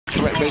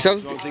So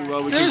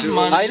there's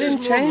money. I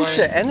didn't change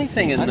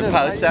anything in the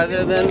post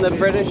other than the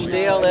British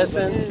deal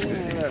isn't.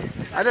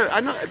 I know.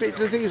 But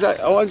the thing is,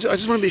 I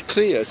just want to be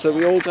clear, so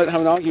we all don't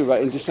have an argument about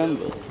it in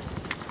December.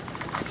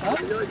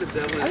 Because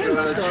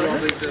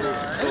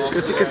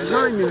it's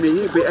not even me.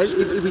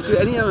 If we do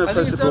any other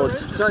post support,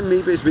 it's not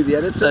me, but it's me, the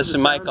editor.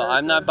 Listen, Michael,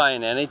 I'm not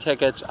buying any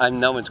tickets.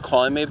 No one's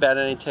calling me about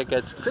any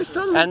tickets.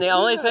 And the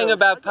only thing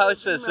about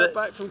post is that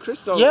back from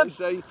Chris Donnelly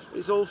saying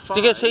it's all fine.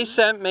 Because he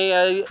sent me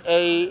a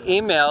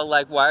email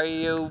like, why are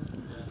you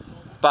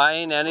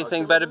buying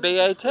anything but a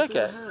BA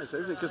ticket?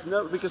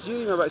 Because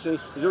you email back saying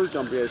he's always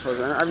gone BA as far as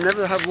I know. I've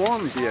never had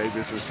one BA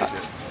business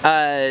ticket.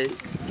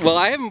 Well,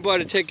 I haven't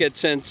bought a ticket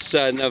since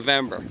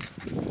November.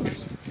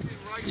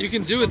 You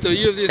can do it though.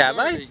 You have the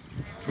authority.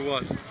 For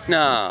what?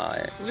 No,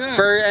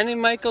 for any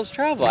Michael's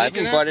travel. I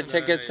haven't bought a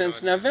ticket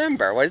since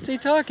November. What is he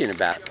talking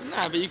about?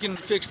 Nah, but you can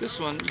fix this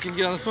one. You can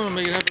get on the phone and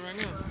make it happen right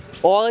now.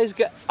 All he's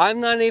got, I'm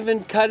not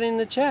even cutting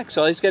the checks.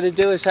 All he's got to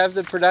do is have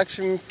the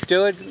production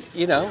do it.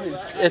 You know,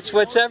 it's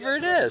whatever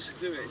it is.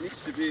 It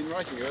needs to be in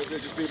writing.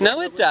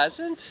 No, it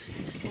doesn't.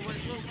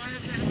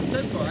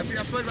 So far,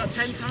 I've phoned about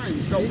 10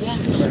 times. Not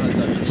once have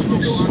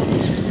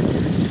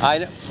I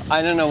had that.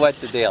 I don't know what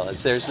the deal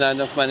is. There's not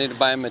enough money to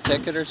buy him a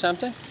ticket or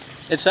something?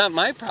 It's not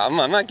my problem.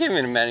 I'm not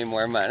giving him any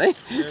more money.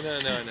 No.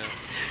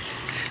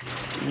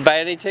 Buy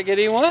any ticket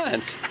he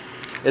wants.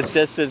 It's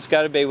just it's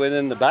got to be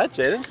within the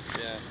budget.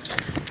 Yeah.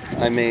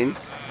 I mean,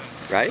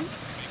 right?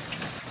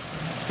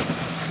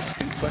 It's a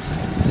good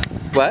question.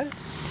 What?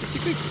 It's a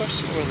good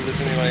question whether there's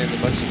any money in the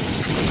budget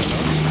for tickets or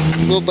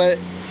not. Well, but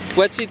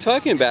what's he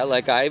talking about?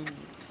 Like I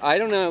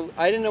don't know.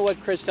 I didn't know what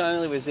Chris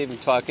Donnelly was even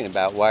talking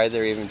about. Why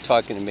they're even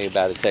talking to me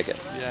about a ticket?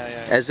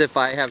 Yeah. As if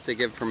I have to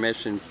give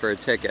permission for a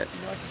ticket.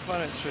 No, I can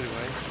find it straight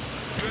away.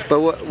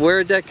 But where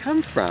did that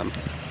come from?